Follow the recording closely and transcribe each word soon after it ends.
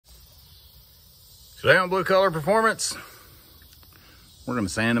Today on Blue Collar Performance, we're going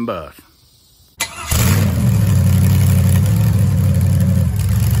to sand and buff.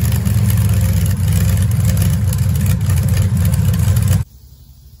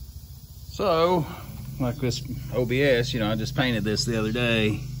 So, like this OBS, I just painted this the other day.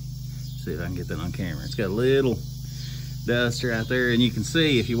 Let's see if I can get that on camera. It's got a little dust right there, and you can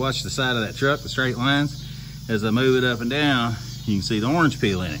see if you watch the side of that truck, the straight lines, as I move it up and down, you can see the orange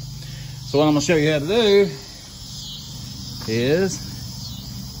peel in it. So what I'm gonna show you how to do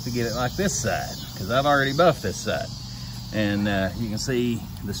is to get it like this side, because I've already buffed this side. And you can see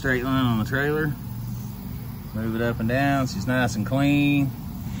the straight line on the trailer. Move it up and down, so it's nice and clean.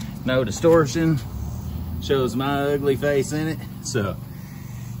 No distortion. Shows my ugly face in it. So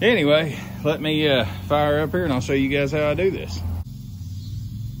anyway, let me fire up here and I'll show you guys how I do this.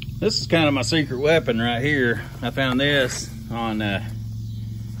 This is kind of my secret weapon right here. I found this on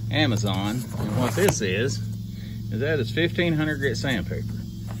Amazon, and what this is that is 1500 grit sandpaper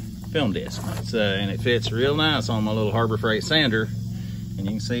film disc. And it fits real nice on my little Harbor Freight sander, and you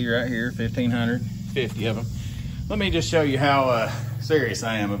can see right here 1550 of them. Let me just show you how serious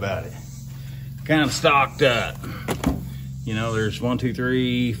I am about it. Kind of stocked up. There's 1, 2,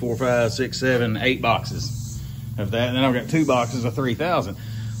 3, 4, 5, 6, 7, 8 boxes of that, and then I've got 2 boxes of 3000.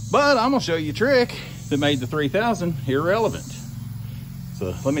 But I'm gonna show you a trick that made the 3000 irrelevant.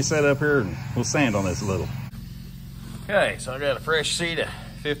 So let me set up here and we'll sand on this a little. Okay, so I got a fresh sheet of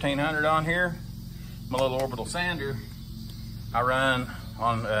 1500 on here. My little orbital sander, I run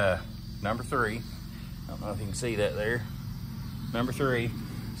on number 3. I don't know if you can see that there. Number 3.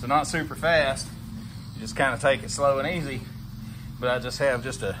 So not super fast. You just kind of take it slow and easy. But I just have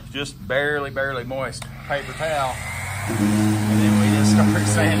just barely moist paper towel. And then we just start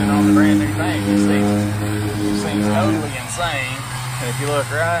sanding on the brand new thing. It seems totally insane. And if you look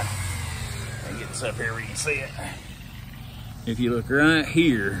right, let me get this up here where you can see it. If you look right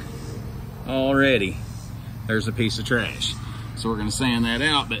here, already, there's a piece of trash. So we're gonna sand that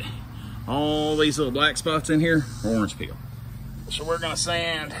out, but all these little black spots in here are orange peel. So we're gonna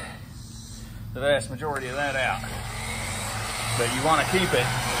sand the vast majority of that out. But you wanna keep it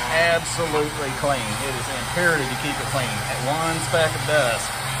absolutely clean. It is imperative you keep it clean. At one speck of dust,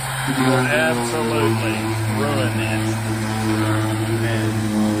 you will absolutely ruin this. And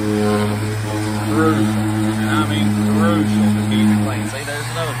crucial, and I mean crucial to keep it clean. See, there's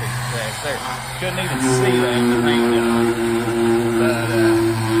another piece of trash there. Couldn't even see that in the paint job. But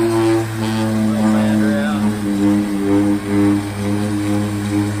we'll sand her out.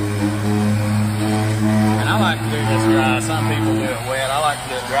 And I like to do this dry. Some people do it wet. I like to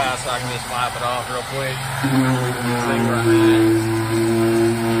do it dry so I can just wipe it off real quick. See where I'm at.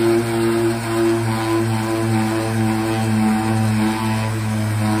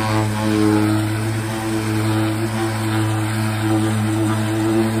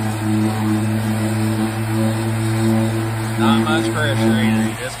 Not much pressure either.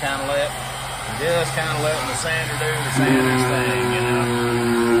 You just kind of letting the sander do the sander's thing,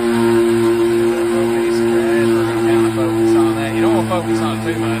 Little piece of trash. We're going to kind of focus on that. You don't want to focus on it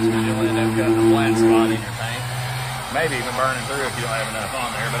too much because you'll end up cutting a flat spot in your paint. Maybe even burning through if you don't have enough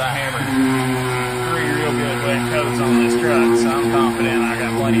on there. But I hammered 3 real good wet coats on this truck, so I'm confident I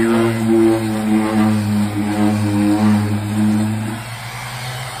got plenty of room.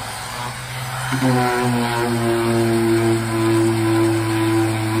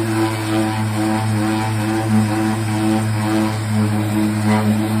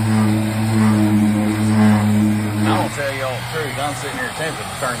 I'm sitting here tempted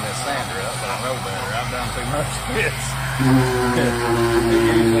to turn this sander up, but I know better. I've done too much of this. It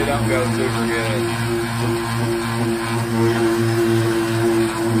usually don't go super good.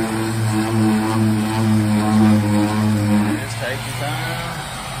 Just take your time.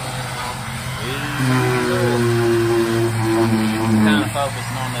 Easy. Kind of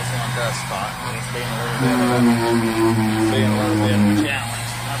focusing on this one dust spot. It's being a little bit of a challenge.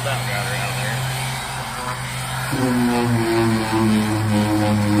 I about got her out there. You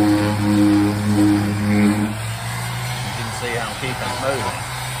can see how I'm keeping it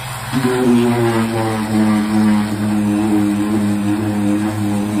moving.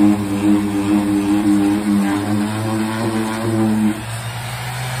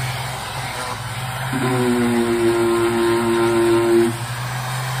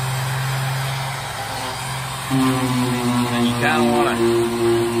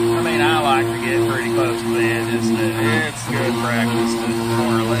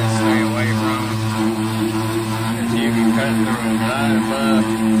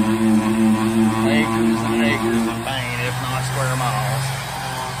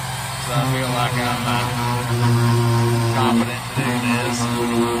 So I feel like I'm confident to do this. I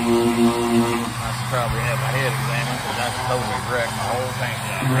should probably have my head examined because I totally wrecked my whole paint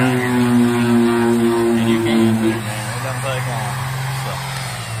job right here. And you can too, man. It doesn't take long. So,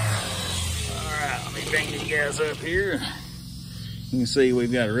 alright, let me bring you guys up here. You can see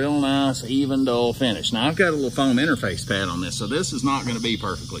we've got a real nice, even, dull finish. Now, I've got a little foam interface pad on this, so this is not going to be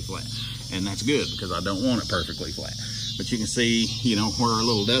perfectly flat. And that's good because I don't want it perfectly flat. But you can see, you know, where our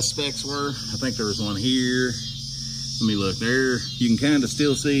little dust specks were. I think there was one here. Let me look there. You can kind of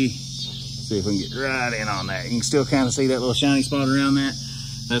still see if we can get right in on that. You can still kind of see that little shiny spot around that.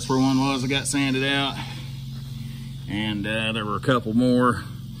 That's where one was that got sanded out. And there were a couple more.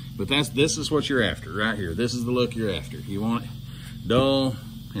 But this is what you're after right here. This is the look you're after. You want it dull,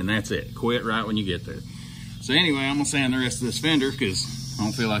 and that's it. Quit right when you get there. So anyway, I'm gonna sand the rest of this fender because I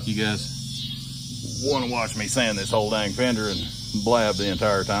don't feel like you guys want to watch me sand this whole dang fender and blab the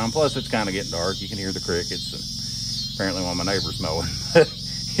entire time. Plus, it's kind of getting dark. You can hear the crickets, and apparently one of my neighbors mowing.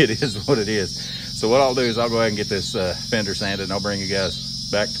 It is what it is. So what I'll do is I'll go ahead and get this fender sanded, and I'll bring you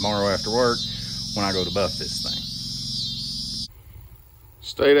guys back tomorrow after work when I go to buff this thing.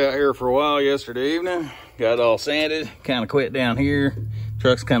 Stayed out here for a while yesterday evening. Got it all sanded, kind of quit down here.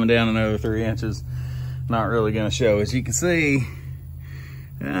 Truck's coming down another 3 inches. Not really gonna show. As you can see,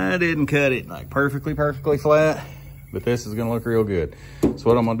 I didn't cut it like perfectly flat, but this is gonna look real good. So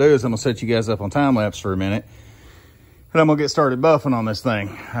what I'm gonna do is I'm gonna set you guys up on time lapse for a minute, and I'm gonna get started buffing on this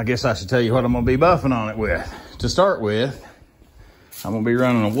thing. I guess I should tell you what I'm gonna be buffing on it with. To start with, I'm gonna be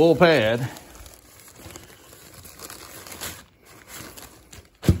running a wool pad.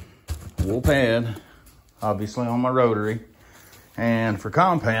 Wool pad, obviously on my rotary. And for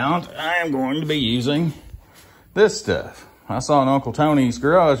compound, I am going to be using this stuff. I saw an Uncle Tony's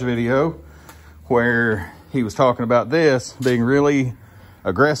garage video where he was talking about this being really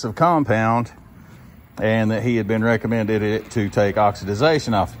aggressive compound and that he had been recommended it to take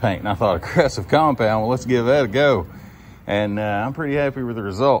oxidization off the paint. And I thought, aggressive compound, well, let's give that a go. And I'm pretty happy with the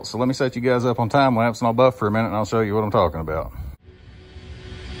results. So let me set you guys up on time lapse and I'll buff for a minute and I'll show you what I'm talking about.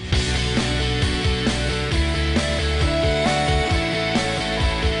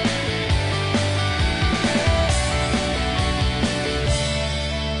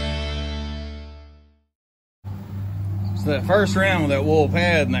 So that first round with that wool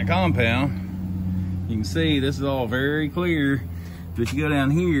pad and that compound, you can see this is all very clear. But if you go down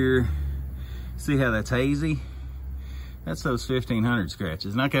here, see how that's hazy? That's those 1500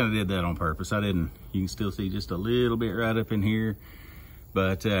 scratches. And I kind of did that on purpose. I didn't, you can still see just a little bit right up in here.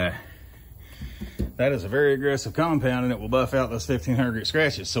 But that is a very aggressive compound and it will buff out those 1500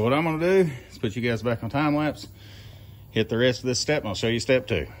 scratches. So what I'm gonna do is put you guys back on time lapse, hit the rest of this step, and I'll show you step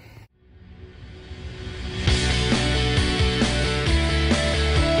 2.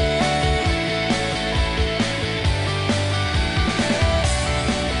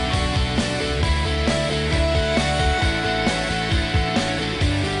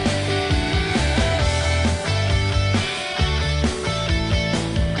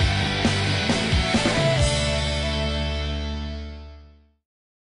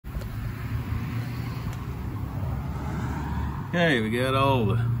 Okay, we got all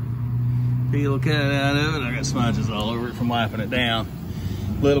the peel cut out of it. I got smudges all over it from wiping it down.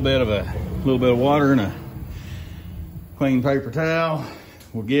 A little bit of water and a clean paper towel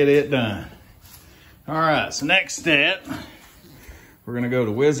will get it done. All right, so next step, we're gonna go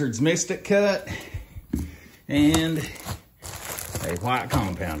to Wizard's Mystic Cut and a white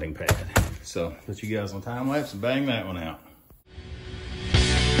compounding pad. So put you guys on time lapse and bang that one out.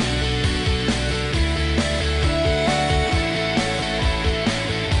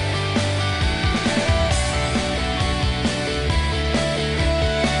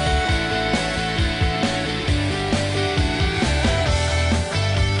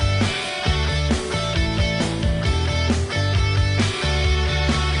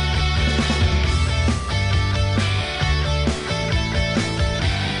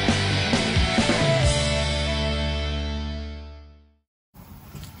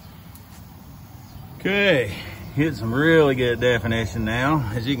 Okay, get some really good definition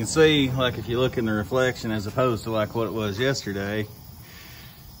now. As you can see, like if you look in the reflection as opposed to like what it was yesterday,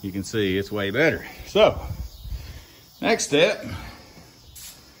 you can see it's way better. So, next step,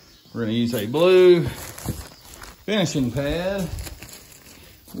 we're gonna use a blue finishing pad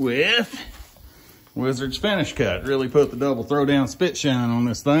with Wizard's Finish Cut. Really put the double throwdown spit shine on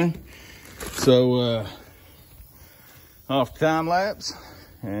this thing. So, off time lapse,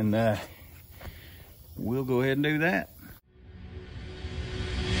 and we'll go ahead and do that.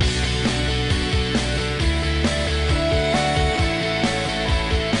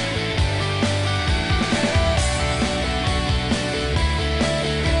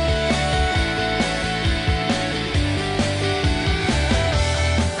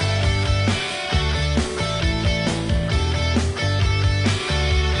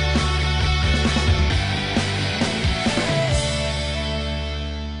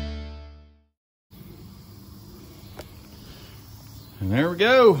 we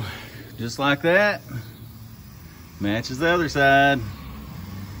go. Just like that. Matches the other side.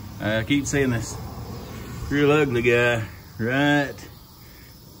 I keep seeing this real ugly guy right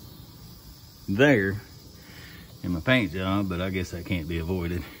there in my paint job, but I guess that can't be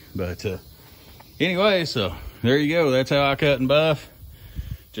avoided. But anyway, so there you go. That's how I cut and buff.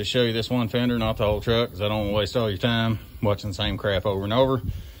 Just show you this one fender, not the whole truck, because I don't want to waste all your time watching the same crap over and over.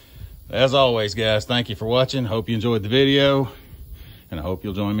 As always, guys, thank you for watching. Hope you enjoyed the video, and I hope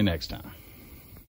you'll join me next time.